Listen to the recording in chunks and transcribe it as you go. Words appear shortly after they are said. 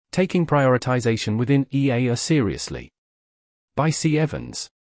Taking prioritization within EA seriously. By CEvans.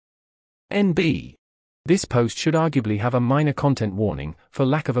 NB. This post should arguably have a minor content warning, for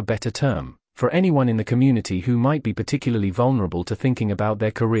lack of a better term, for anyone in the community who might be particularly vulnerable to thinking about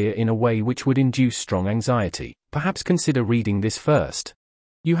their career in a way which would induce strong anxiety. Perhaps consider reading this first.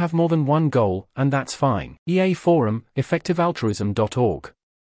 You have more than one goal, and that's fine. EA Forum, effectivealtruism.org.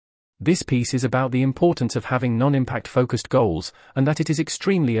 This piece is about the importance of having non-impact focused goals, and that it is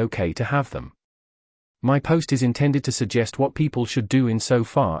extremely okay to have them. My post is intended to suggest what people should do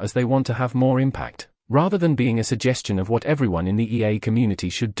insofar as they want to have more impact, rather than being a suggestion of what everyone in the EA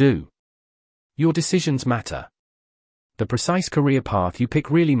community should do. Your decisions matter. The precise career path you pick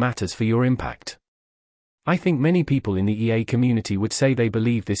really matters for your impact. I think many people in the EA community would say they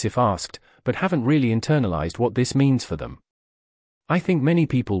believe this if asked, but haven't really internalized what this means for them. I think many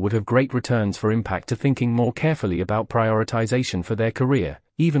people would have great returns for impact to thinking more carefully about prioritization for their career,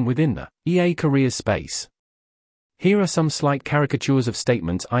 even within the EA careers space. Here are some slight caricatures of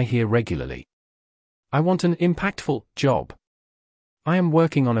statements I hear regularly. I want an impactful job. I am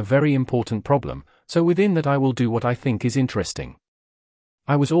working on a very important problem, so within that I will do what I think is interesting.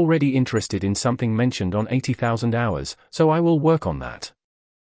 I was already interested in something mentioned on 80,000 hours, so I will work on that.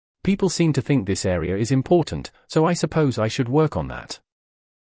 People seem to think this area is important, so I suppose I should work on that.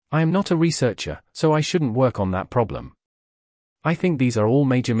 I am not a researcher, so I shouldn't work on that problem. I think these are all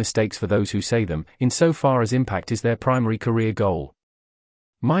major mistakes for those who say them, insofar as impact is their primary career goal.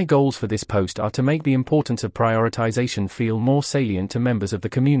 My goals for this post are to make the importance of prioritization feel more salient to members of the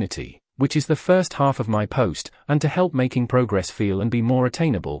community, which is the first half of my post, and to help making progress feel and be more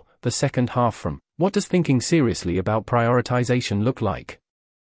attainable, the second half from, what does thinking seriously about prioritization look like?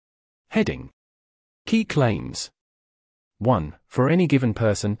 Heading. Key claims. 1. For any given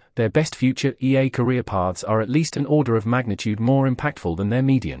person, their best future EA career paths are at least an order of magnitude more impactful than their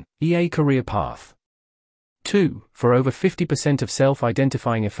median EA career path. 2. For over 50% of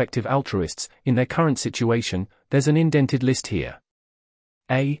self-identifying effective altruists, in their current situation, there's an indented list here.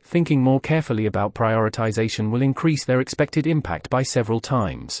 A. Thinking more carefully about prioritization will increase their expected impact by several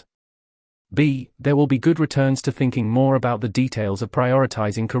times. B. There will be good returns to thinking more about the details of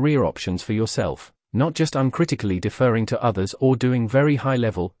prioritizing career options for yourself, not just uncritically deferring to others or doing very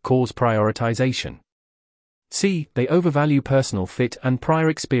high-level, cause prioritization. C. They overvalue personal fit and prior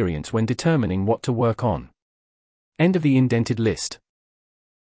experience when determining what to work on. End of the indented list.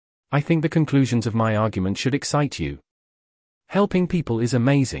 I think the conclusions of my argument should excite you. Helping people is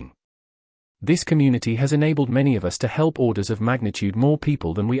amazing. This community has enabled many of us to help orders of magnitude more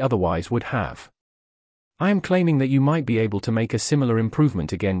people than we otherwise would have. I am claiming that you might be able to make a similar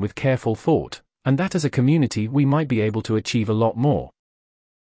improvement again with careful thought, and that as a community we might be able to achieve a lot more.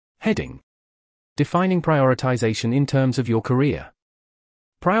 Heading. Defining prioritization in terms of your career.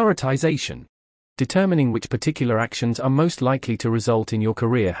 Prioritization. Determining which particular actions are most likely to result in your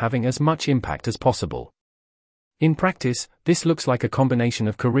career having as much impact as possible. In practice, this looks like a combination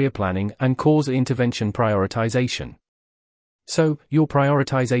of career planning and cause intervention prioritization. So, your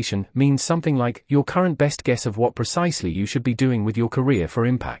prioritization means something like your current best guess of what precisely you should be doing with your career for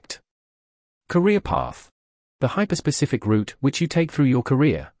impact. Career path. The hyperspecific route which you take through your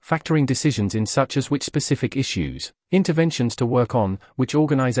career, factoring decisions in such as which specific issues, interventions to work on, which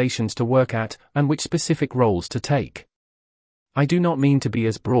organizations to work at, and which specific roles to take. I do not mean to be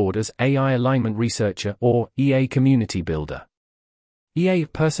as broad as AI alignment researcher or EA community builder. EA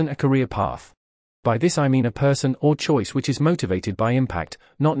person a career path. By this I mean a person or choice which is motivated by impact,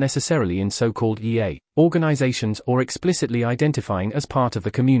 not necessarily in so-called EA organizations or explicitly identifying as part of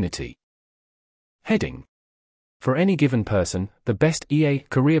the community. Heading. For any given person, the best EA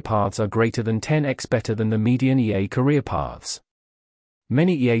career paths are greater than 10x better than the median EA career paths.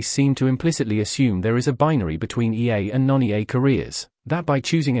 Many EAs seem to implicitly assume there is a binary between EA and non-EA careers, that by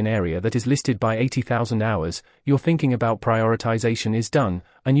choosing an area that is listed by 80,000 hours, your thinking about prioritization is done,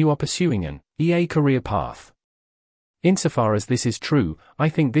 and you are pursuing an EA career path. Insofar as this is true, I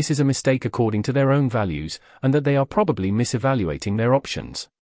think this is a mistake according to their own values, and that they are probably misevaluating their options.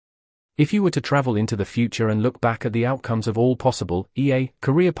 If you were to travel into the future and look back at the outcomes of all possible EA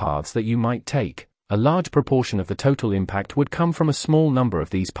career paths that you might take, a large proportion of the total impact would come from a small number of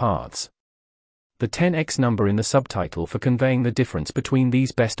these paths. The 10x number in the subtitle for conveying the difference between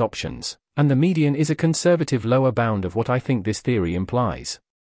these best options, and the median is a conservative lower bound of what I think this theory implies.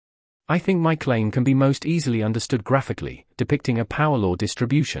 I think my claim can be most easily understood graphically, depicting a power law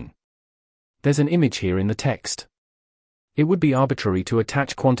distribution. There's an image here in the text. It would be arbitrary to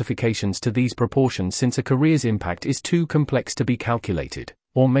attach quantifications to these proportions since a career's impact is too complex to be calculated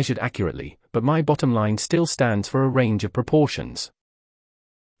or measured accurately, but my bottom line still stands for a range of proportions.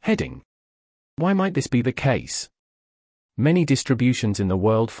 Heading. Heading. Why might this be the case? Many distributions in the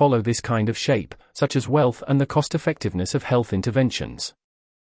world follow this kind of shape, such as wealth and the cost-effectiveness of health interventions.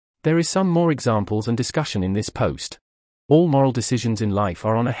 There is some more examples and discussion in this post. All moral decisions in life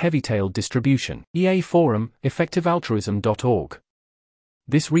are on a heavy-tailed distribution. EA Forum, effectivealtruism.org.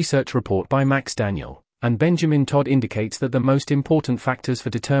 This research report by Max Daniel and Benjamin Todd indicates that the most important factors for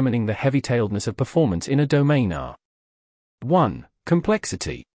determining the heavy-tailedness of performance in a domain are 1.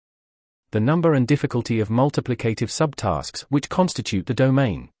 Complexity. The number and difficulty of multiplicative subtasks which constitute the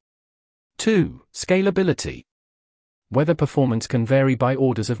domain. 2. Scalability. Whether performance can vary by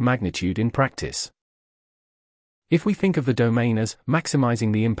orders of magnitude in practice. If we think of the domain as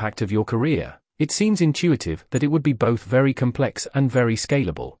maximizing the impact of your career, it seems intuitive that it would be both very complex and very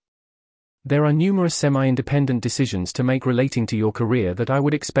scalable. There are numerous semi-independent decisions to make relating to your career that I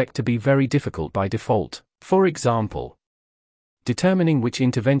would expect to be very difficult by default. For example, determining which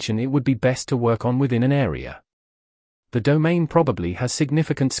intervention it would be best to work on within an area. The domain probably has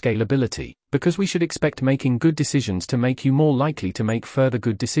significant scalability, because we should expect making good decisions to make you more likely to make further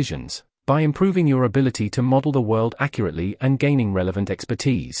good decisions, by improving your ability to model the world accurately and gaining relevant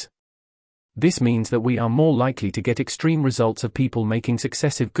expertise. This means that we are more likely to get extreme results of people making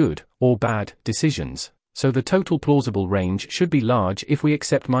successive good, or bad, decisions, so the total plausible range should be large if we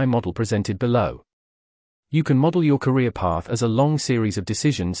accept my model presented below. You can model your career path as a long series of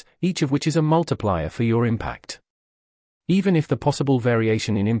decisions, each of which is a multiplier for your impact. Even if the possible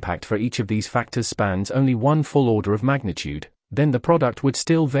variation in impact for each of these factors spans only one full order of magnitude, then the product would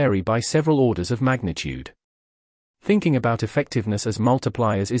still vary by several orders of magnitude. Thinking about effectiveness as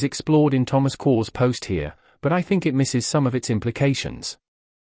multipliers is explored in Thomas Core's post here, but I think it misses some of its implications.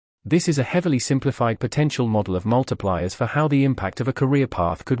 This is a heavily simplified potential model of multipliers for how the impact of a career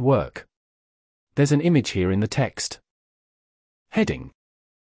path could work. There's an image here in the text. Heading.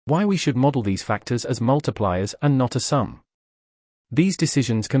 Why we should model these factors as multipliers and not a sum. These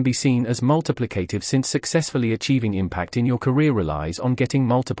decisions can be seen as multiplicative since successfully achieving impact in your career relies on getting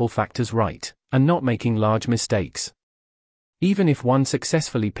multiple factors right, and not making large mistakes. Even if one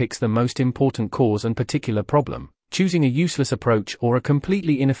successfully picks the most important cause and particular problem, choosing a useless approach or a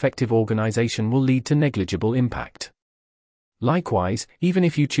completely ineffective organization will lead to negligible impact. Likewise, even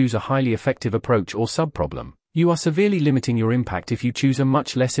if you choose a highly effective approach or subproblem, you are severely limiting your impact if you choose a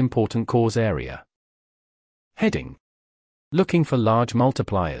much less important cause area. Heading. Looking for large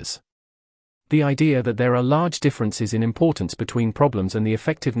multipliers. The idea that there are large differences in importance between problems and the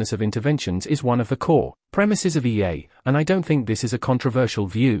effectiveness of interventions is one of the core premises of EA, and I don't think this is a controversial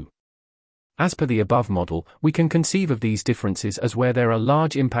view. As per the above model, we can conceive of these differences as where there are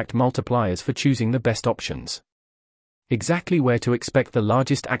large impact multipliers for choosing the best options. Exactly where to expect the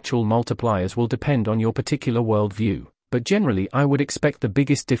largest actual multipliers will depend on your particular worldview, but generally I would expect the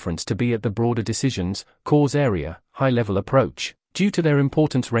biggest difference to be at the broader decisions, cause area, high-level approach, due to their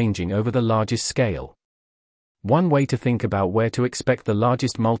importance ranging over the largest scale. One way to think about where to expect the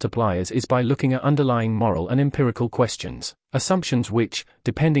largest multipliers is by looking at underlying moral and empirical questions, assumptions which,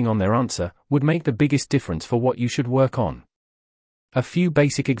 depending on their answer, would make the biggest difference for what you should work on. A few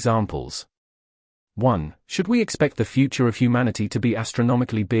basic examples. 1. Should we expect the future of humanity to be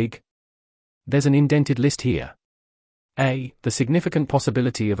astronomically big? There's an indented list here. A. The significant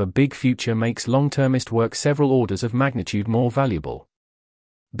possibility of a big future makes long-termist work several orders of magnitude more valuable.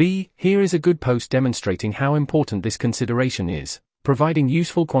 B. Here is a good post demonstrating how important this consideration is, providing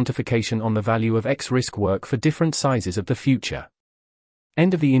useful quantification on the value of X-risk work for different sizes of the future.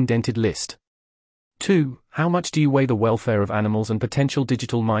 End of the indented list. 2. How much do you weigh the welfare of animals and potential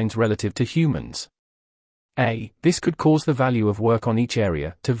digital minds relative to humans? A. This could cause the value of work on each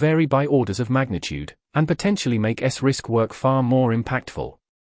area to vary by orders of magnitude, and potentially make S-risk work far more impactful.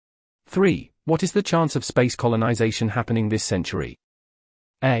 3. What is the chance of space colonization happening this century?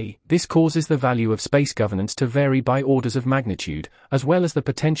 A. This causes the value of space governance to vary by orders of magnitude, as well as the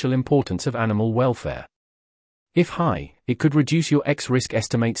potential importance of animal welfare. If high, it could reduce your X-risk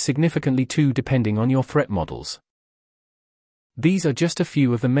estimates significantly too depending on your threat models. These are just a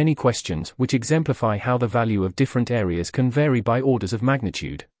few of the many questions which exemplify how the value of different areas can vary by orders of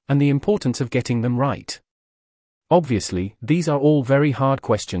magnitude, and the importance of getting them right. Obviously, these are all very hard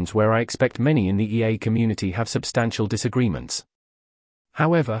questions where I expect many in the EA community have substantial disagreements.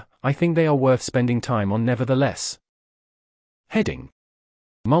 However, I think they are worth spending time on nevertheless. Heading.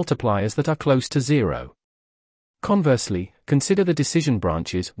 Multipliers that are close to zero. Conversely, consider the decision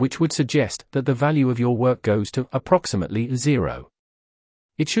branches which would suggest that the value of your work goes to approximately zero.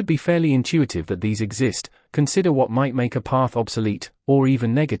 It should be fairly intuitive that these exist. Consider what might make a path obsolete, or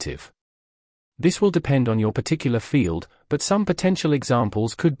even negative. This will depend on your particular field, but some potential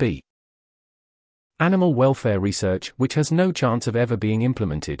examples could be animal welfare research, which has no chance of ever being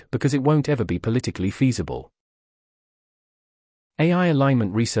implemented because it won't ever be politically feasible. AI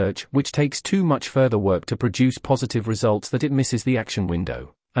alignment research, which takes too much further work to produce positive results that it misses the action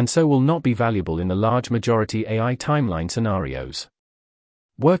window, and so will not be valuable in the large majority AI timeline scenarios.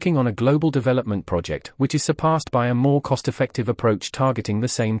 Working on a global development project which is surpassed by a more cost-effective approach targeting the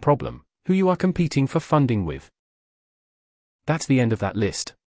same problem, who you are competing for funding with. That's the end of that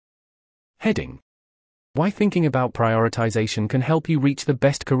list. Heading: Why thinking about prioritization can help you reach the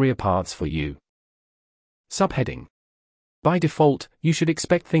best career paths for you. Subheading: By default, you should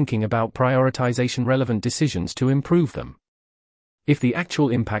expect thinking about prioritization-relevant decisions to improve them. If the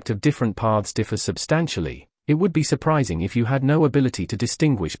actual impact of different paths differs substantially, it would be surprising if you had no ability to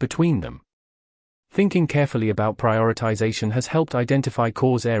distinguish between them. Thinking carefully about prioritization has helped identify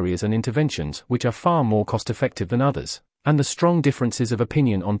cause areas and interventions which are far more cost-effective than others, and the strong differences of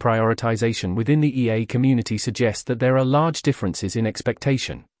opinion on prioritization within the EA community suggest that there are large differences in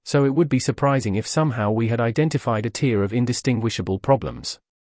expectation, so it would be surprising if somehow we had identified a tier of indistinguishable problems.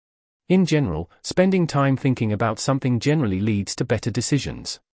 In general, spending time thinking about something generally leads to better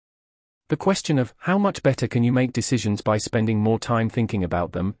decisions. The question of how much better can you make decisions by spending more time thinking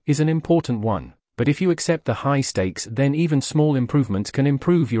about them is an important one, but if you accept the high stakes, then even small improvements can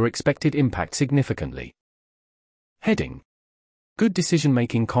improve your expected impact significantly. Heading: Good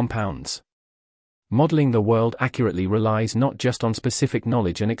decision-making compounds. Modeling the world accurately relies not just on specific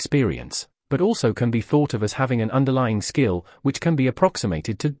knowledge and experience, but also can be thought of as having an underlying skill, which can be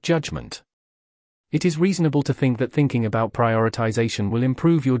approximated to judgment. It is reasonable to think that thinking about prioritization will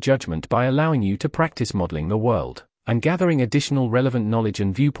improve your judgment by allowing you to practice modeling the world, and gathering additional relevant knowledge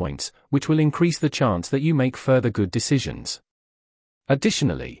and viewpoints, which will increase the chance that you make further good decisions.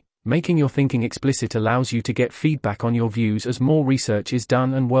 Additionally, making your thinking explicit allows you to get feedback on your views as more research is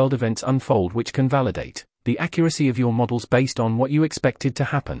done and world events unfold, which can validate the accuracy of your models based on what you expected to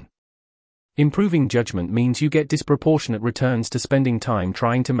happen. Improving judgment means you get disproportionate returns to spending time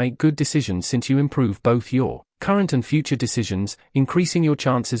trying to make good decisions, since you improve both your current and future decisions, increasing your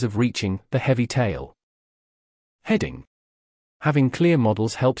chances of reaching the heavy tail. Heading: Having clear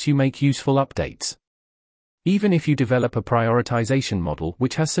models helps you make useful updates. Even if you develop a prioritization model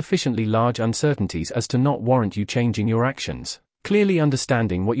which has sufficiently large uncertainties as to not warrant you changing your actions, clearly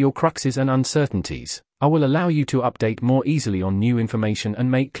understanding what your cruxes and uncertainties are will allow you to update more easily on new information and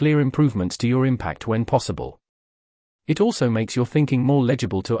make clear improvements to your impact when possible. It also makes your thinking more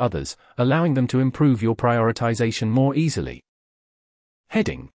legible to others, allowing them to improve your prioritization more easily.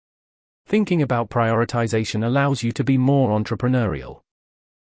 Heading: Thinking about prioritization allows you to be more entrepreneurial.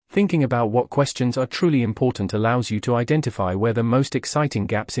 Thinking about what questions are truly important allows you to identify where the most exciting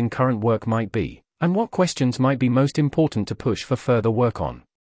gaps in current work might be, and what questions might be most important to push for further work on.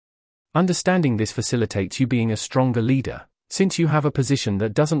 Understanding this facilitates you being a stronger leader, since you have a position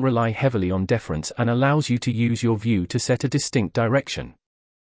that doesn't rely heavily on deference and allows you to use your view to set a distinct direction.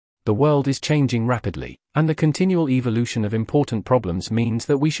 The world is changing rapidly, and the continual evolution of important problems means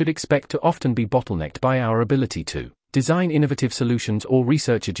that we should expect to often be bottlenecked by our ability to design innovative solutions or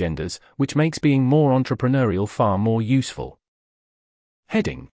research agendas, which makes being more entrepreneurial far more useful.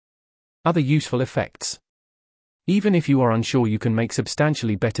 Heading: Other useful effects. Even if you are unsure you can make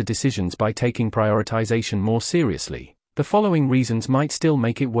substantially better decisions by taking prioritization more seriously, the following reasons might still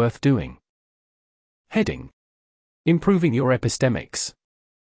make it worth doing. Heading: Improving your epistemics.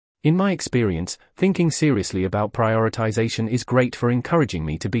 In my experience, thinking seriously about prioritization is great for encouraging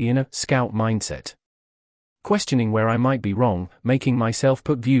me to be in a scout mindset. Questioning where I might be wrong, making myself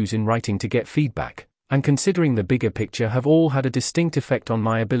put views in writing to get feedback, and considering the bigger picture have all had a distinct effect on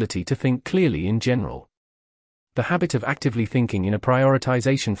my ability to think clearly in general. The habit of actively thinking in a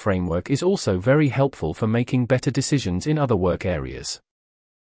prioritization framework is also very helpful for making better decisions in other work areas.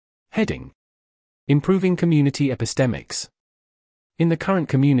 Heading: Improving community epistemics. In the current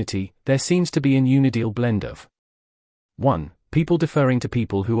community, there seems to be an unideal blend of 1. People deferring to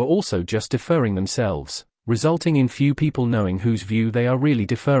people who are also just deferring themselves, resulting in few people knowing whose view they are really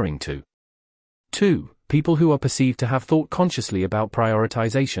deferring to. 2. People who are perceived to have thought consciously about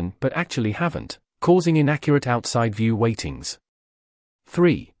prioritization but actually haven't, causing inaccurate outside view weightings.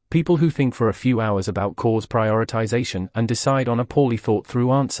 3. People who think for a few hours about cause prioritization and decide on a poorly thought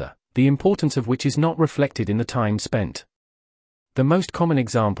through answer, the importance of which is not reflected in the time spent. The most common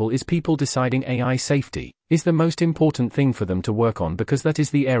example is people deciding AI safety is the most important thing for them to work on because that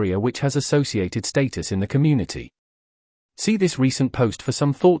is the area which has associated status in the community. See this recent post for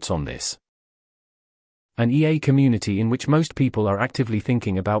some thoughts on this. An EA community in which most people are actively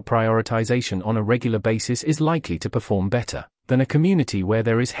thinking about prioritization on a regular basis is likely to perform better than a community where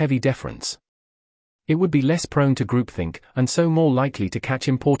there is heavy deference. It would be less prone to groupthink, and so more likely to catch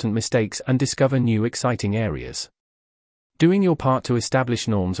important mistakes and discover new exciting areas. Doing your part to establish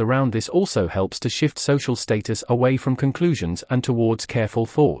norms around this also helps to shift social status away from conclusions and towards careful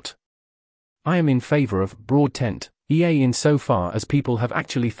thought. I am in favor of broad tent EA insofar as people have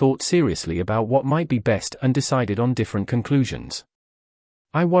actually thought seriously about what might be best and decided on different conclusions.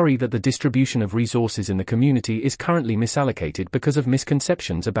 I worry that the distribution of resources in the community is currently misallocated because of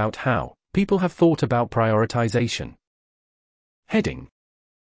misconceptions about how people have thought about prioritization. Heading: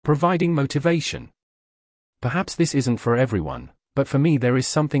 Providing motivation. Perhaps this isn't for everyone, but for me there is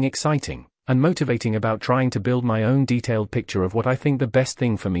something exciting and motivating about trying to build my own detailed picture of what I think the best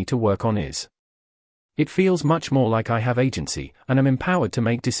thing for me to work on is. It feels much more like I have agency, and am empowered to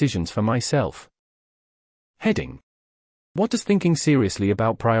make decisions for myself. Heading: What does thinking seriously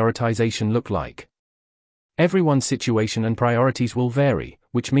about prioritization look like? Everyone's situation and priorities will vary,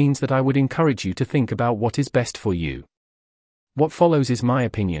 which means that I would encourage you to think about what is best for you. What follows is my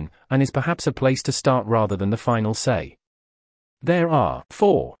opinion, and is perhaps a place to start rather than the final say. There are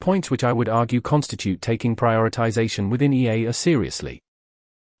 4 points which I would argue constitute taking prioritization within EA seriously.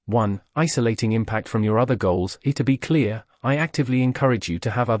 1. Isolating impact from your other goals. To be clear, I actively encourage you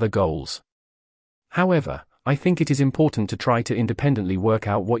to have other goals. However, I think it is important to try to independently work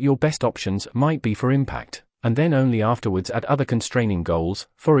out what your best options might be for impact, and then only afterwards add other constraining goals,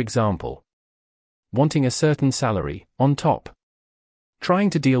 for example, wanting a certain salary, on top. Trying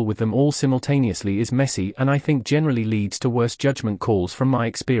to deal with them all simultaneously is messy and I think generally leads to worse judgment calls from my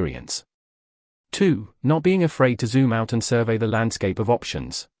experience. 2. Not being afraid to zoom out and survey the landscape of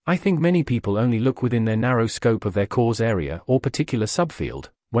options. I think many people only look within their narrow scope of their cause area or particular subfield,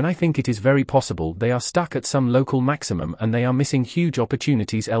 when I think it is very possible they are stuck at some local maximum and they are missing huge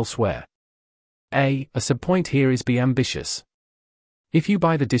opportunities elsewhere. A subpoint here is be ambitious. If you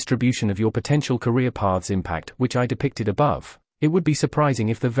buy the distribution of your potential career paths impact which I depicted above, it would be surprising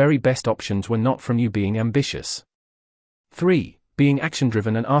if the very best options were not from you being ambitious. 3. Being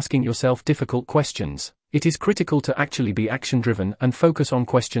action-driven and asking yourself difficult questions. It is critical to actually be action-driven and focus on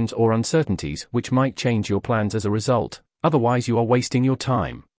questions or uncertainties which might change your plans as a result, otherwise you are wasting your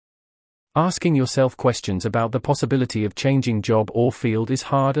time. Asking yourself questions about the possibility of changing job or field is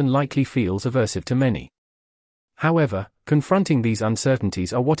hard and likely feels aversive to many. However, confronting these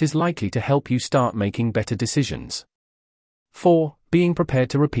uncertainties are what is likely to help you start making better decisions. 4. Being prepared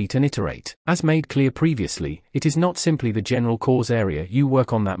to repeat and iterate. As made clear previously, it is not simply the general cause area you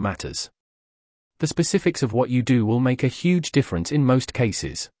work on that matters. The specifics of what you do will make a huge difference in most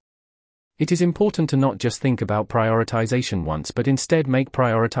cases. It is important to not just think about prioritization once but instead make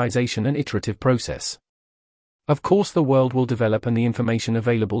prioritization an iterative process. Of course the world will develop and the information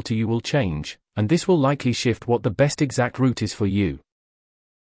available to you will change, and this will likely shift what the best exact route is for you.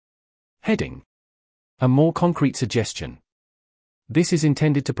 Heading: A more concrete suggestion. This is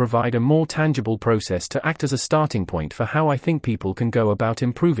intended to provide a more tangible process to act as a starting point for how I think people can go about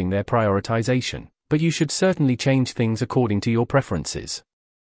improving their prioritization, but you should certainly change things according to your preferences.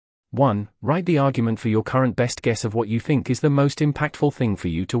 1. Write the argument for your current best guess of what you think is the most impactful thing for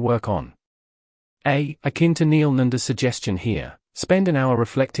you to work on. Akin to Neil Nanda's suggestion here, spend an hour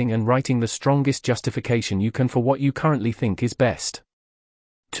reflecting and writing the strongest justification you can for what you currently think is best.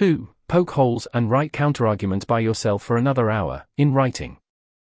 2. Poke holes and write counterarguments by yourself for another hour, in writing.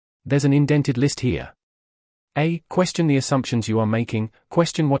 There's an indented list here. Question the assumptions you are making,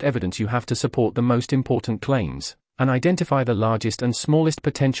 question what evidence you have to support the most important claims, and identify the largest and smallest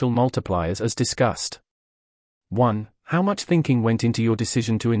potential multipliers as discussed. 1. How much thinking went into your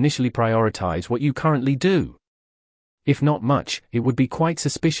decision to initially prioritize what you currently do? If not much, it would be quite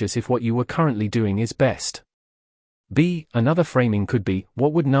suspicious if what you were currently doing is best. B. Another framing could be,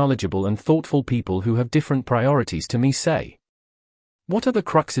 what would knowledgeable and thoughtful people who have different priorities to me say? What are the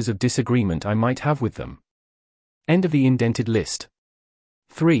cruxes of disagreement I might have with them? End of the indented list.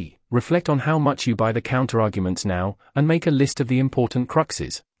 3. Reflect on how much you buy the counterarguments now, and make a list of the important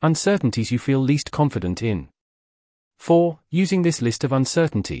cruxes, uncertainties you feel least confident in. 4. Using this list of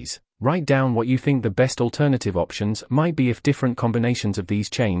uncertainties, write down what you think the best alternative options might be if different combinations of these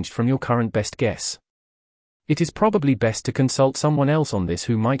changed from your current best guess. It is probably best to consult someone else on this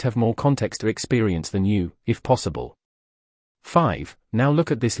who might have more context or experience than you, if possible. 5. Now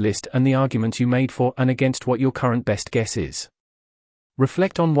look at this list and the arguments you made for and against what your current best guess is.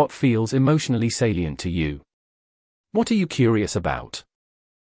 Reflect on what feels emotionally salient to you. What are you curious about?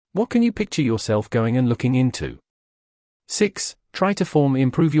 What can you picture yourself going and looking into? 6. try to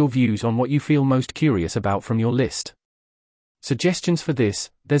improve your views on what you feel most curious about from your list. Suggestions for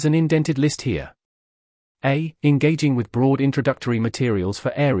this: there's an indented list here. A. Engaging with broad introductory materials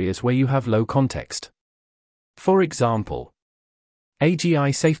for areas where you have low context. For example,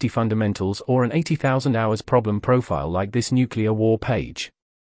 AGI safety fundamentals or an 80,000 hours problem profile like this nuclear war page.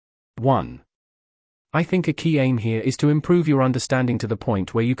 1. I think a key aim here is to improve your understanding to the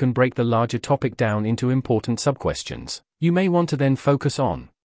point where you can break the larger topic down into important subquestions. You may want to then focus on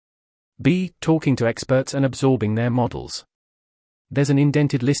B. Talking to experts and absorbing their models. There's an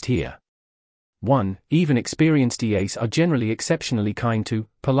indented list here. 1. Even experienced EAs are generally exceptionally kind to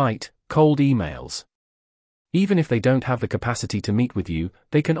polite, cold emails. Even if they don't have the capacity to meet with you,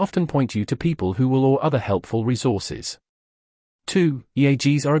 they can often point you to people who will or other helpful resources. 2.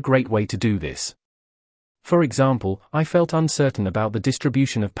 EAGs are a great way to do this. For example, I felt uncertain about the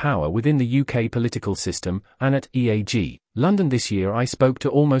distribution of power within the UK political system, and at EAG London this year I spoke to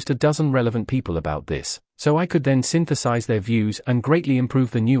almost a dozen relevant people about this, so I could then synthesize their views and greatly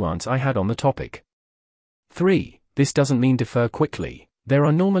improve the nuance I had on the topic. 3. This doesn't mean defer quickly. There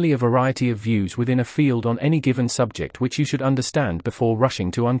are normally a variety of views within a field on any given subject which you should understand before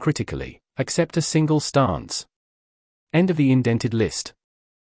rushing to uncritically accept a single stance. End of the indented list.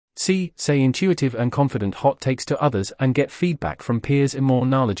 C. Say intuitive and confident hot takes to others and get feedback from peers and more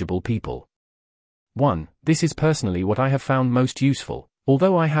knowledgeable people. 1. This is personally what I have found most useful,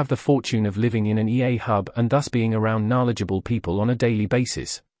 although I have the fortune of living in an EA hub and thus being around knowledgeable people on a daily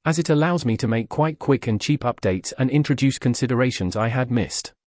basis, as it allows me to make quite quick and cheap updates and introduce considerations I had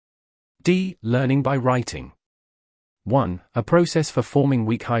missed. D. Learning by writing. 1. A process for forming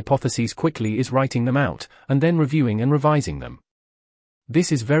weak hypotheses quickly is writing them out, and then reviewing and revising them.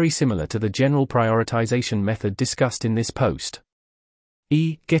 This is very similar to the general prioritization method discussed in this post.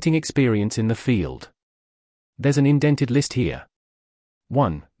 E. Getting experience in the field. There's an indented list here.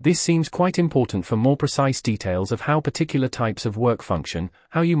 1. This seems quite important for more precise details of how particular types of work function,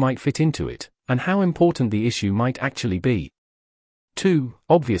 how you might fit into it, and how important the issue might actually be. 2.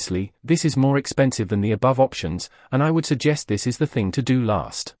 Obviously, this is more expensive than the above options, and I would suggest this is the thing to do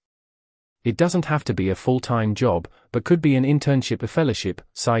last. It doesn't have to be a full-time job, but could be an internship, a fellowship,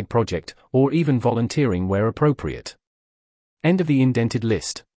 side project, or even volunteering where appropriate. End of the indented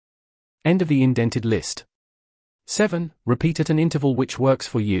list. End of the indented list. 7. Repeat at an interval which works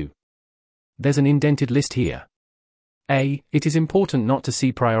for you. There's an indented list here. A. It is important not to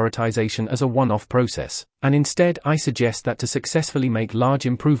see prioritization as a one-off process, and instead I suggest that to successfully make large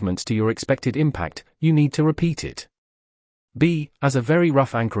improvements to your expected impact, you need to repeat it. B. As a very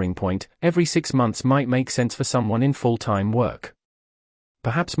rough anchoring point, every 6 months might make sense for someone in full-time work.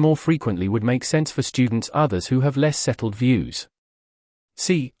 Perhaps more frequently would make sense for students others who have less settled views.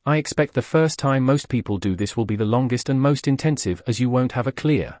 C. I expect the first time most people do this will be the longest and most intensive as you won't have a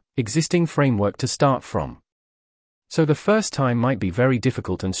clear, existing framework to start from. So the first time might be very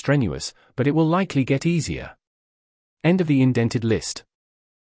difficult and strenuous, but it will likely get easier. End of the indented list.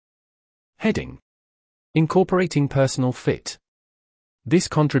 Heading: Incorporating personal fit. This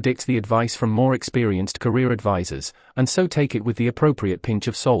contradicts the advice from more experienced career advisors, and so take it with the appropriate pinch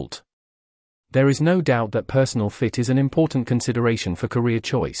of salt. There is no doubt that personal fit is an important consideration for career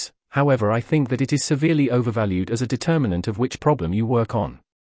choice, however I think that it is severely overvalued as a determinant of which problem you work on.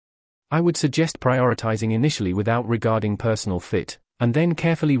 I would suggest prioritizing initially without regarding personal fit, and then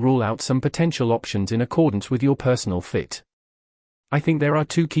carefully rule out some potential options in accordance with your personal fit. I think there are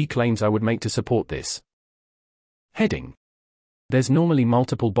 2 key claims I would make to support this. Heading: There's normally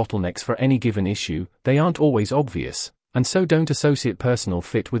multiple bottlenecks for any given issue, they aren't always obvious, and so don't associate personal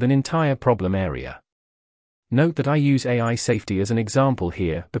fit with an entire problem area. Note that I use AI safety as an example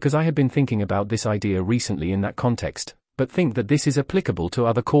here because I had been thinking about this idea recently in that context, but think that this is applicable to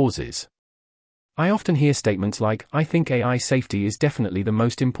other causes. I often hear statements like, I think AI safety is definitely the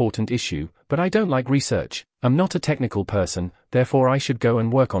most important issue, but I don't like research, I'm not a technical person, therefore I should go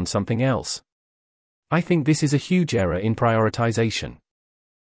and work on something else. I think this is a huge error in prioritization.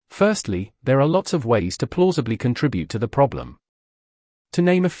 Firstly, there are lots of ways to plausibly contribute to the problem. To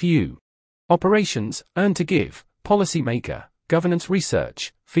name a few: operations, earn to give, policymaker, governance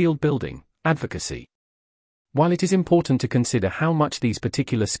research, field building, advocacy. While it is important to consider how much these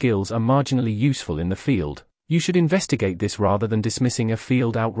particular skills are marginally useful in the field, you should investigate this rather than dismissing a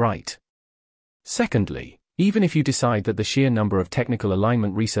field outright. Secondly, even if you decide that the sheer number of technical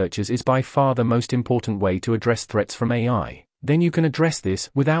alignment researchers is by far the most important way to address threats from AI, then you can address this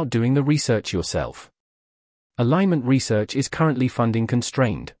without doing the research yourself. Alignment research is currently funding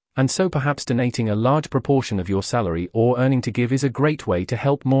constrained, and so perhaps donating a large proportion of your salary or earning to give is a great way to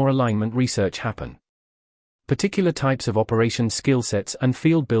help more alignment research happen. Particular types of operations skill sets and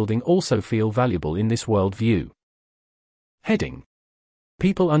field building also feel valuable in this worldview. Heading.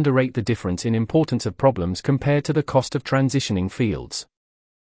 People underrate the difference in importance of problems compared to the cost of transitioning fields.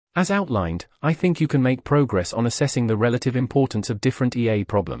 As outlined, I think you can make progress on assessing the relative importance of different EA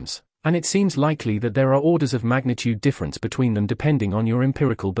problems, and it seems likely that there are orders of magnitude difference between them depending on your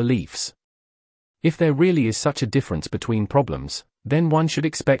empirical beliefs. If there really is such a difference between problems, then one should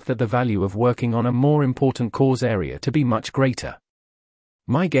expect that the value of working on a more important cause area to be much greater.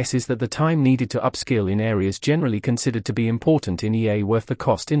 My guess is that the time needed to upskill in areas generally considered to be important in EA worth the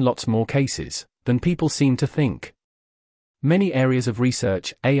cost in lots more cases than people seem to think. Many areas of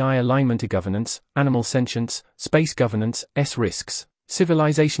research, AI alignment to governance, animal sentience, space governance, risks,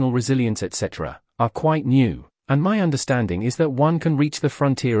 civilizational resilience etc., are quite new, and my understanding is that one can reach the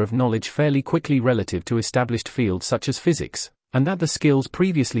frontier of knowledge fairly quickly relative to established fields such as physics, and that the skills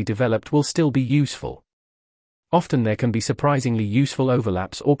previously developed will still be useful. Often there can be surprisingly useful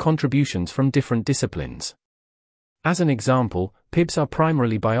overlaps or contributions from different disciplines. As an example, PIBs are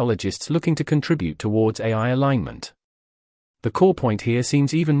primarily biologists looking to contribute towards AI alignment. The core point here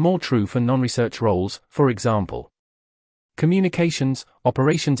seems even more true for non-research roles, for example, communications,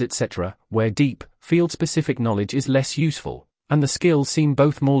 operations etc., where deep, field-specific knowledge is less useful, and the skills seem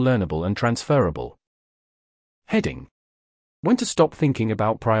both more learnable and transferable. Heading. When to stop thinking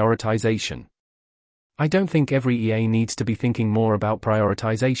about prioritization. I don't think every EA needs to be thinking more about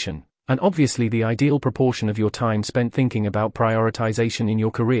prioritization, and obviously the ideal proportion of your time spent thinking about prioritization in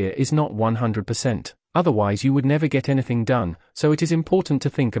your career is not 100%. Otherwise you would never get anything done, so it is important to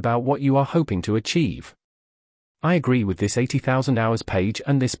think about what you are hoping to achieve. I agree with this 80,000 hours page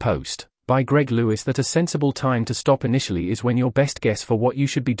and this post by Greg Lewis that a sensible time to stop initially is when your best guess for what you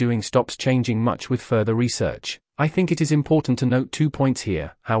should be doing stops changing much with further research. I think it is important to note 2 points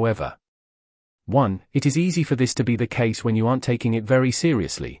here, however. 1. It is easy for this to be the case when you aren't taking it very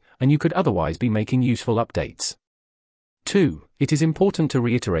seriously, and you could otherwise be making useful updates. 2. It is important to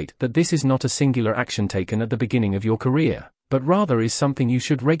reiterate that this is not a singular action taken at the beginning of your career, but rather is something you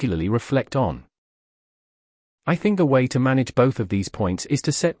should regularly reflect on. I think the way to manage both of these points is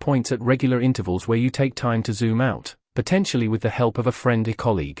to set points at regular intervals where you take time to zoom out, potentially with the help of a friend or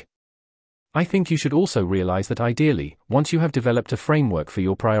colleague. I think you should also realize that ideally, once you have developed a framework for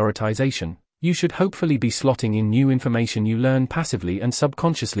your prioritization, you should hopefully be slotting in new information you learn passively and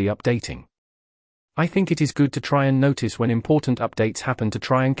subconsciously updating. I think it is good to try and notice when important updates happen to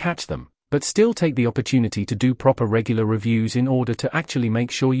try and catch them, but still take the opportunity to do proper regular reviews in order to actually make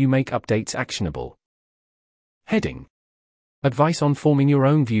sure you make updates actionable. Heading. Advice on forming your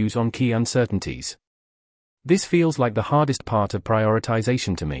own views on key uncertainties. This feels like the hardest part of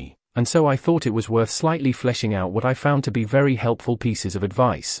prioritization to me, and so I thought it was worth slightly fleshing out what I found to be very helpful pieces of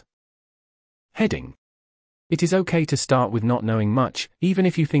advice. Heading. It is okay to start with not knowing much, even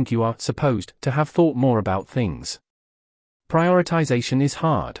if you think you are supposed to have thought more about things. Prioritization is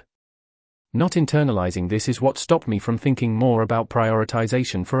hard. Not internalizing this is what stopped me from thinking more about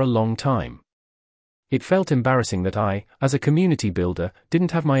prioritization for a long time. It felt embarrassing that I, as a community builder,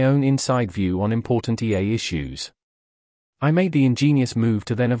 didn't have my own inside view on important EA issues. I made the ingenious move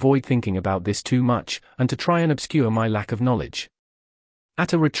to then avoid thinking about this too much, and to try and obscure my lack of knowledge.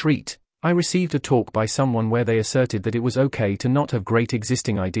 At a retreat, I received a talk by someone where they asserted that it was okay to not have great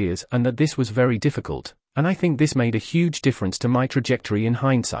existing ideas and that this was very difficult, and I think this made a huge difference to my trajectory in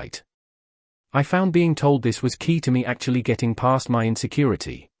hindsight. I found being told this was key to me actually getting past my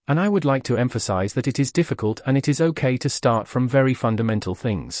insecurity, and I would like to emphasize that it is difficult and it is okay to start from very fundamental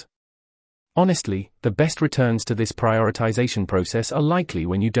things. Honestly, the best returns to this prioritization process are likely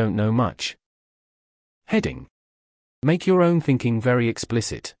when you don't know much. Heading. Make your own thinking very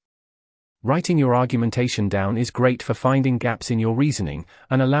explicit. Writing your argumentation down is great for finding gaps in your reasoning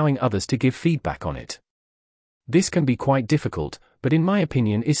and allowing others to give feedback on it. This can be quite difficult, but in my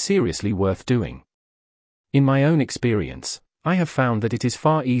opinion is seriously worth doing. In my own experience, I have found that it is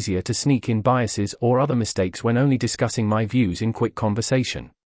far easier to sneak in biases or other mistakes when only discussing my views in quick conversation.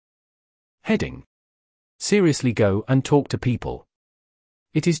 Heading. Seriously go and talk to people.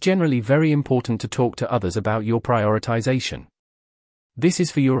 It is generally very important to talk to others about your prioritization. This is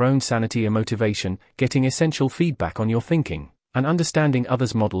for your own sanity and motivation, getting essential feedback on your thinking, and understanding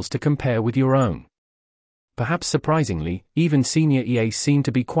others' models to compare with your own. Perhaps surprisingly, even senior EAs seem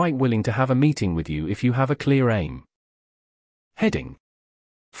to be quite willing to have a meeting with you if you have a clear aim. Heading.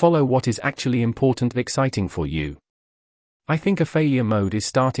 Follow what is actually important and exciting for you. I think a failure mode is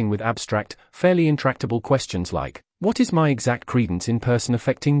starting with abstract, fairly intractable questions like, what is my exact credence in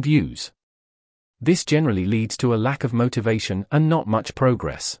person-affecting views? This generally leads to a lack of motivation and not much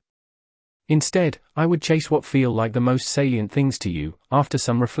progress. Instead, I would chase what feel like the most salient things to you, after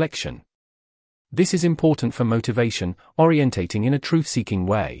some reflection. This is important for motivation, orientating in a truth-seeking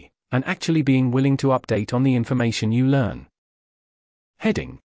way, and actually being willing to update on the information you learn.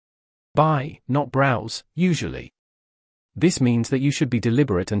 Heading. Buy, not browse, usually. This means that you should be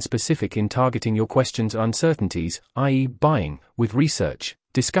deliberate and specific in targeting your questions or uncertainties, i.e., buying, with research,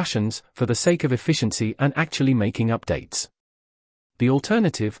 discussions, for the sake of efficiency and actually making updates. The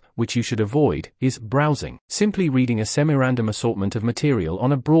alternative, which you should avoid, is browsing, simply reading a semi-random assortment of material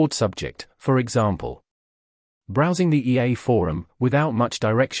on a broad subject, for example. Browsing the EA forum, without much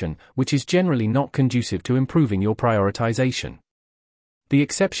direction, which is generally not conducive to improving your prioritization. The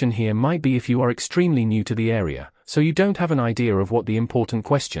exception here might be if you are extremely new to the area, so you don't have an idea of what the important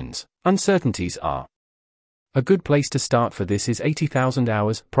questions, uncertainties are. A good place to start for this is 80,000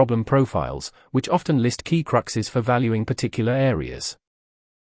 Hours Problem Profiles, which often list key cruxes for valuing particular areas.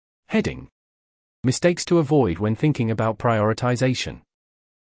 Heading. Mistakes to avoid when thinking about prioritization.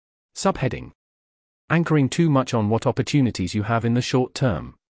 Subheading. Anchoring too much on what opportunities you have in the short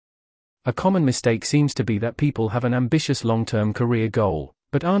term. A common mistake seems to be that people have an ambitious long-term career goal,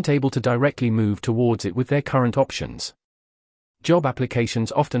 but aren't able to directly move towards it with their current options. Job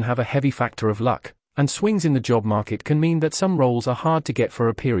applications often have a heavy factor of luck, and swings in the job market can mean that some roles are hard to get for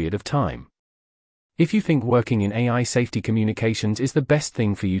a period of time. If you think working in AI safety communications is the best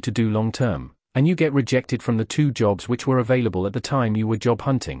thing for you to do long-term, and you get rejected from the 2 jobs which were available at the time you were job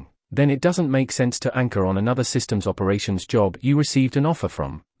hunting, then it doesn't make sense to anchor on another systems operations job you received an offer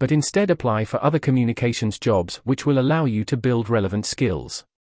from, but instead apply for other communications jobs which will allow you to build relevant skills.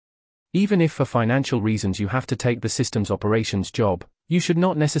 Even if for financial reasons you have to take the systems operations job, you should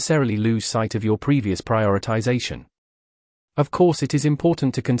not necessarily lose sight of your previous prioritization. Of course, it is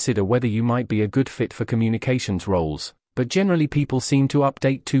important to consider whether you might be a good fit for communications roles, but generally people seem to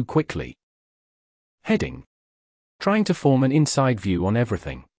update too quickly. Heading. Trying to form an inside view on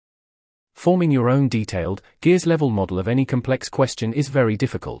everything. Forming your own detailed, gears-level model of any complex question is very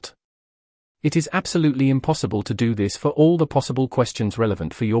difficult. It is absolutely impossible to do this for all the possible questions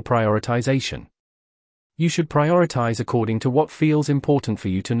relevant for your prioritization. You should prioritize according to what feels important for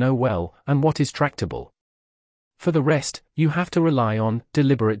you to know well, and what is tractable. For the rest, you have to rely on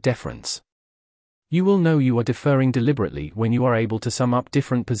deliberate deference. You will know you are deferring deliberately when you are able to sum up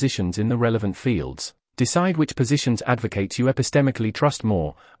different positions in the relevant fields, decide which positions advocates you epistemically trust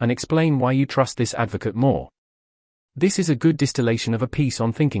more, and explain why you trust this advocate more. This is a good distillation of a piece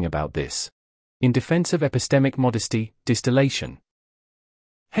on thinking about this. In Defense of Epistemic Modesty, Distillation.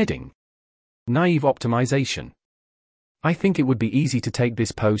 Heading. Naive optimization. I think it would be easy to take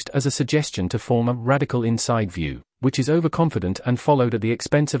this post as a suggestion to form a radical inside view, which is overconfident and followed at the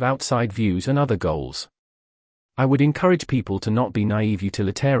expense of outside views and other goals. I would encourage people to not be naive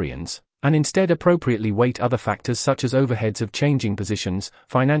utilitarians, and instead appropriately weight other factors such as overheads of changing positions,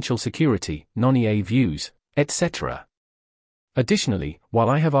 financial security, non-EA views, etc. Additionally, while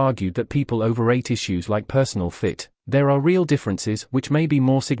I have argued that people overrate issues like personal fit, there are real differences which may be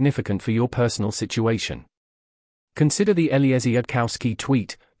more significant for your personal situation. Consider the Eliezer Yudkowsky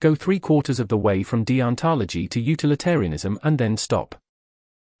tweet, "Go 3/4 of the way from deontology to utilitarianism and then stop.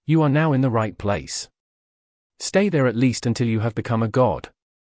 You are now in the right place. Stay there at least until you have become a god."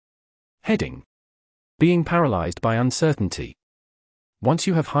 Heading. Being paralyzed by uncertainty. Once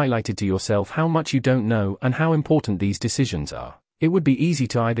you have highlighted to yourself how much you don't know and how important these decisions are, it would be easy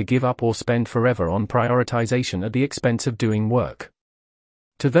to either give up or spend forever on prioritization at the expense of doing work.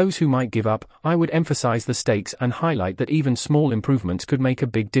 To those who might give up, I would emphasize the stakes and highlight that even small improvements could make a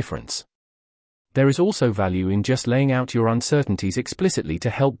big difference. There is also value in just laying out your uncertainties explicitly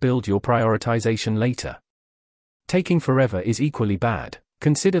to help build your prioritization later. Taking forever is equally bad.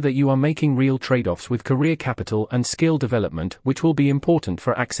 Consider that you are making real trade-offs with career capital and skill development which will be important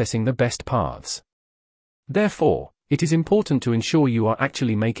for accessing the best paths. Therefore, it is important to ensure you are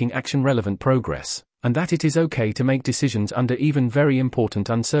actually making action-relevant progress, and that it is okay to make decisions under even very important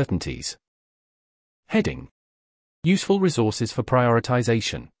uncertainties. Heading. Useful resources for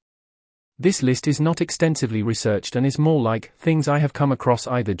prioritization. This list is not extensively researched and is more like things I have come across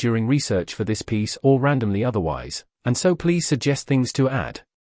either during research for this piece or randomly otherwise, and so please suggest things to add.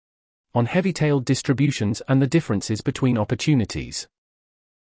 On heavy-tailed distributions and the differences between opportunities.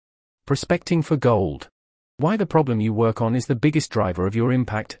 Prospecting for gold. Why the problem you work on is the biggest driver of your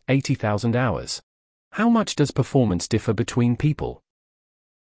impact, 80,000 hours. How much does performance differ between people?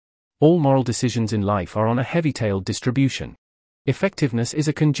 All moral decisions in life are on a heavy-tailed distribution. Effectiveness is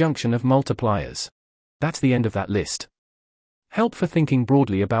a conjunction of multipliers. That's the end of that list. Help for thinking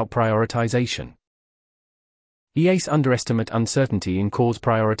broadly about prioritization. EAs underestimate uncertainty in cause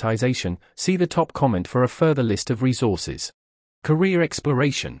prioritization. See the top comment for a further list of resources. Career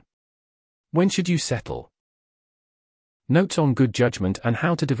exploration. When should you settle? Notes on good judgment and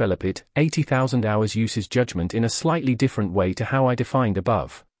how to develop it. 80,000 hours uses judgment in a slightly different way to how I defined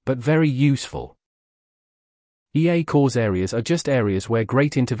above, but very useful. EA cause areas are just areas where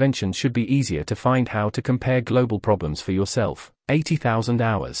great interventions should be easier to find. How to compare global problems for yourself. 80,000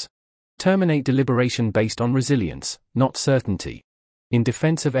 hours. Terminate deliberation based on resilience, not certainty. In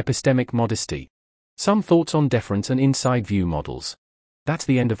defense of epistemic modesty. Some thoughts on deference and inside view models. That's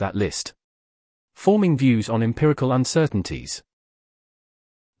the end of that list. Forming views on empirical uncertainties.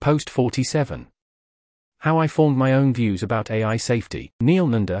 Post 47. How I formed my own views about AI safety. Neil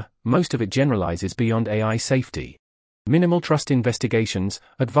Nanda, most of it generalizes beyond AI safety. Minimal trust investigations,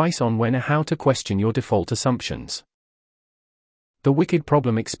 advice on when and how to question your default assumptions. The wicked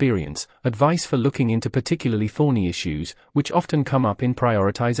problem experience, advice for looking into particularly thorny issues, which often come up in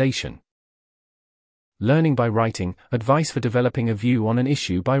prioritization. Learning by writing, advice for developing a view on an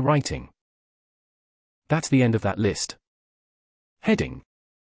issue by writing. That's the end of that list. Heading.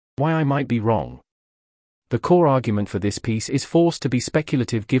 Why I might be wrong. The core argument for this piece is forced to be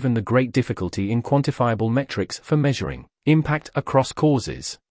speculative given the great difficulty in quantifiable metrics for measuring impact across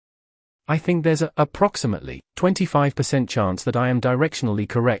causes. I think there's a approximately 25% chance that I am directionally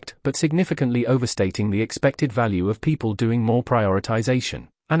correct but significantly overstating the expected value of people doing more prioritization,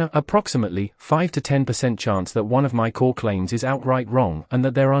 and a approximately 5 to 10% chance that one of my core claims is outright wrong and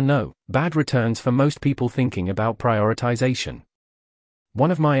that there are no bad returns for most people thinking about prioritization. One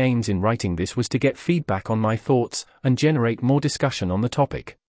of my aims in writing this was to get feedback on my thoughts and generate more discussion on the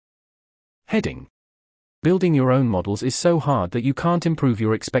topic. Heading. Building your own models is so hard that you can't improve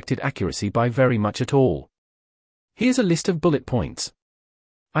your expected accuracy by very much at all. Here's a list of bullet points.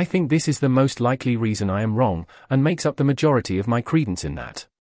 I think this is the most likely reason I am wrong, and makes up the majority of my credence in that.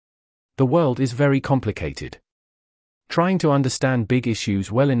 The world is very complicated. Trying to understand big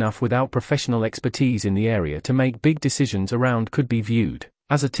issues well enough without professional expertise in the area to make big decisions around could be viewed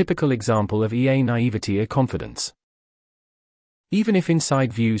as a typical example of EA naivety or confidence. Even if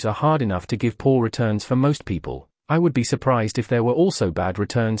inside views are hard enough to give poor returns for most people, I would be surprised if there were also bad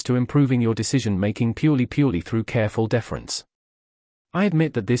returns to improving your decision-making purely through careful deference. I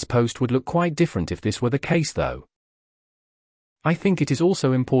admit that this post would look quite different if this were the case though. I think it is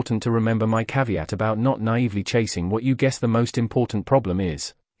also important to remember my caveat about not naively chasing what you guess the most important problem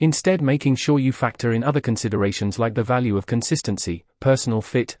is, instead making sure you factor in other considerations like the value of consistency, personal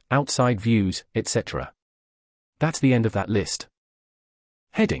fit, outside views, etc. That's the end of that list.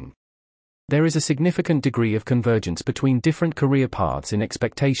 Heading. There is a significant degree of convergence between different career paths in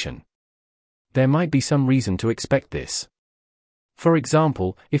expectation. There might be some reason to expect this. For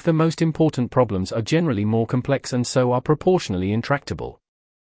example, if the most important problems are generally more complex and so are proportionally intractable.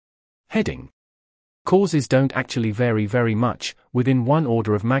 Heading. Causes don't actually vary very much, within one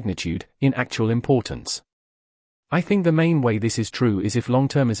order of magnitude, in actual importance. I think the main way this is true is if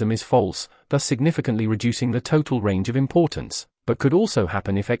long-termism is false, thus significantly reducing the total range of importance, but could also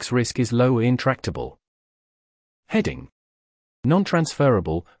happen if X risk is low or intractable. Heading.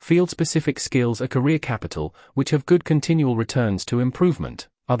 Non-transferable, field-specific skills are career capital, which have good continual returns to improvement,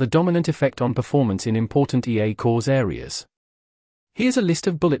 are the dominant effect on performance in important EA cause areas. Here's a list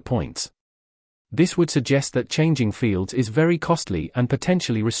of bullet points. This would suggest that changing fields is very costly and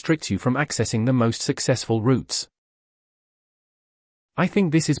potentially restricts you from accessing the most successful routes. I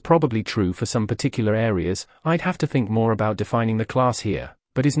think this is probably true for some particular areas. I'd have to think more about defining the class here,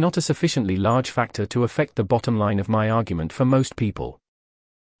 but is not a sufficiently large factor to affect the bottom line of my argument for most people.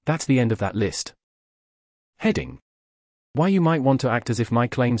 That's the end of that list. Heading. Why you might want to act as if my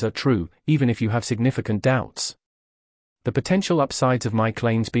claims are true, even if you have significant doubts. The potential upsides of my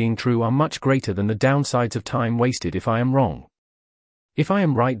claims being true are much greater than the downsides of time wasted if I am wrong. If I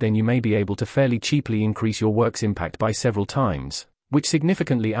am right, then you may be able to fairly cheaply increase your work's impact by several times, which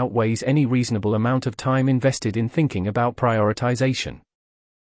significantly outweighs any reasonable amount of time invested in thinking about prioritization.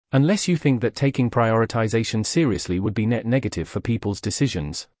 Unless you think that taking prioritization seriously would be net negative for people's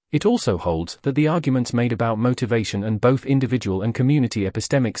decisions, it also holds that the arguments made about motivation and both individual and community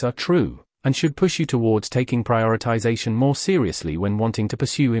epistemics are true, and should push you towards taking prioritization more seriously when wanting to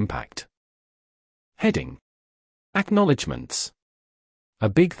pursue impact. Heading. Acknowledgements. A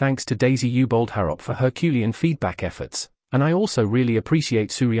big thanks to Daisy Ubold-Harrop for Herculean feedback efforts, and I also really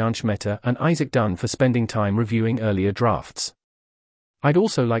appreciate Suryansh Mehta and Isaac Dunn for spending time reviewing earlier drafts. I'd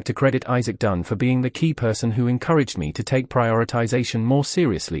also like to credit Isaac Dunn for being the key person who encouraged me to take prioritization more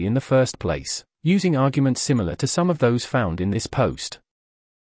seriously in the first place, using arguments similar to some of those found in this post.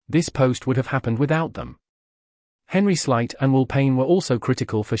 This post would have happened without them. Henry Slight and Will Payne were also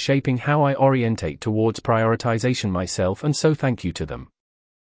critical for shaping how I orientate towards prioritization myself, and so thank you to them.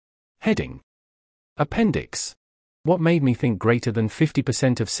 Heading: Appendix. What made me think greater than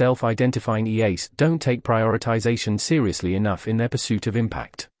 50% of self-identifying EAs don't take prioritization seriously enough in their pursuit of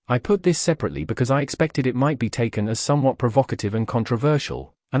impact? I put this separately because I expected it might be taken as somewhat provocative and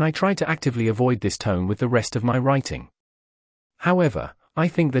controversial, and I tried to actively avoid this tone with the rest of my writing. However, I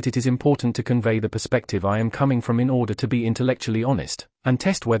think that it is important to convey the perspective I am coming from in order to be intellectually honest, and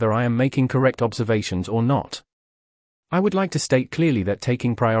test whether I am making correct observations or not. I would like to state clearly that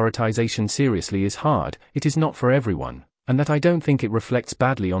taking prioritization seriously is hard, it is not for everyone, and that I don't think it reflects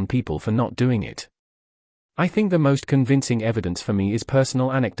badly on people for not doing it. I think the most convincing evidence for me is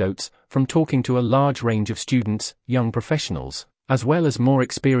personal anecdotes, from talking to a large range of students, young professionals, as well as more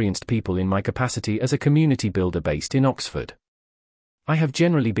experienced people in my capacity as a community builder based in Oxford. I have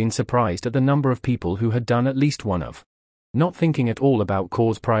generally been surprised at the number of people who had done at least one of not thinking at all about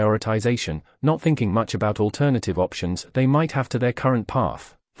cause prioritization, not thinking much about alternative options they might have to their current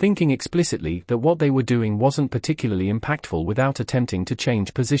path, thinking explicitly that what they were doing wasn't particularly impactful without attempting to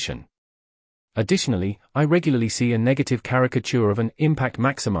change position. Additionally, I regularly see a negative caricature of an impact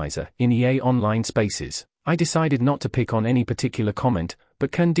maximizer in EA online spaces. I decided not to pick on any particular comment,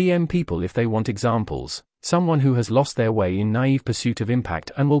 but can DM people if they want examples. Someone who has lost their way in naive pursuit of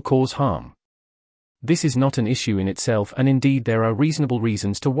impact and will cause harm. This is not an issue in itself, and indeed there are reasonable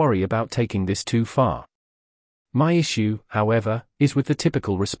reasons to worry about taking this too far. My issue, however, is with the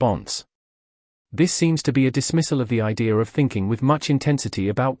typical response. This seems to be a dismissal of the idea of thinking with much intensity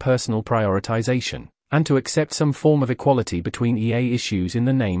about personal prioritization, and to accept some form of equality between EA issues in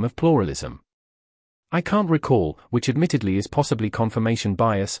the name of pluralism. I can't recall, which admittedly is possibly confirmation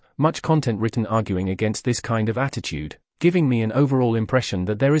bias, much content written arguing against this kind of attitude, giving me an overall impression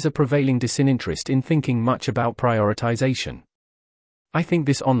that there is a prevailing disinterest in thinking much about prioritization. I think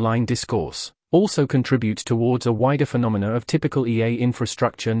this online discourse also contributes towards a wider phenomena of typical EA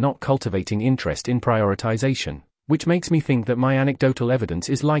infrastructure not cultivating interest in prioritization, which makes me think that my anecdotal evidence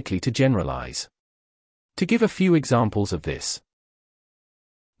is likely to generalize. To give a few examples of this,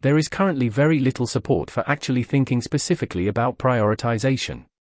 there is currently very little support for actually thinking specifically about prioritization.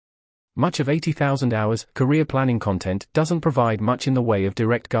 Much of 80,000 hours career planning content doesn't provide much in the way of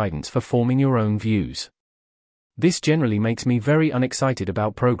direct guidance for forming your own views. This generally makes me very unexcited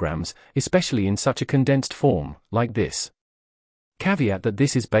about programs, especially in such a condensed form, like this. Caveat that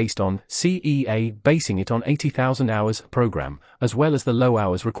this is based on CEA basing it on 80,000 hours program, as well as the low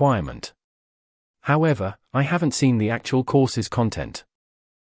hours requirement. However, I haven't seen the actual course's content.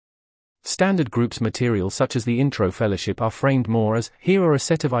 Standard groups material such as the Intro Fellowship are framed more as, here are a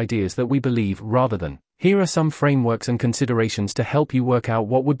set of ideas that we believe, rather than, here are some frameworks and considerations to help you work out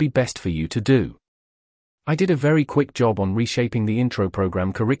what would be best for you to do. I did a very quick job on reshaping the intro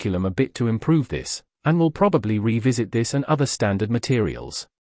program curriculum a bit to improve this, and will probably revisit this and other standard materials.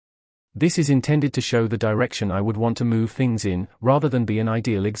 This is intended to show the direction I would want to move things in, rather than be an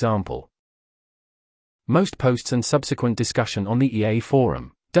ideal example. Most posts and subsequent discussion on the EA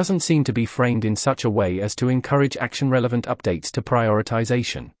forum doesn't seem to be framed in such a way as to encourage action-relevant updates to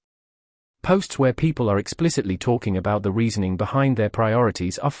prioritization. Posts where people are explicitly talking about the reasoning behind their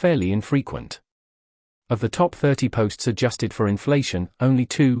priorities are fairly infrequent. Of the top 30 posts adjusted for inflation, only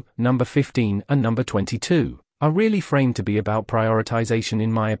 2, number 15 and number 22, are really framed to be about prioritization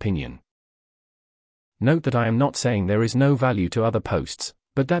in my opinion. Note that I am not saying there is no value to other posts,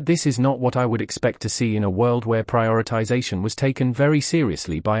 but that this is not what I would expect to see in a world where prioritization was taken very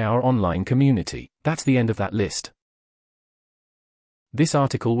seriously by our online community. That's the end of that list. This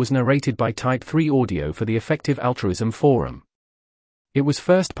article was narrated by Type 3 Audio for the Effective Altruism Forum. It was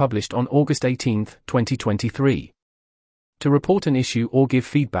first published on August 18, 2023. To report an issue or give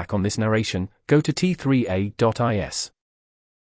feedback on this narration, go to t3a.is.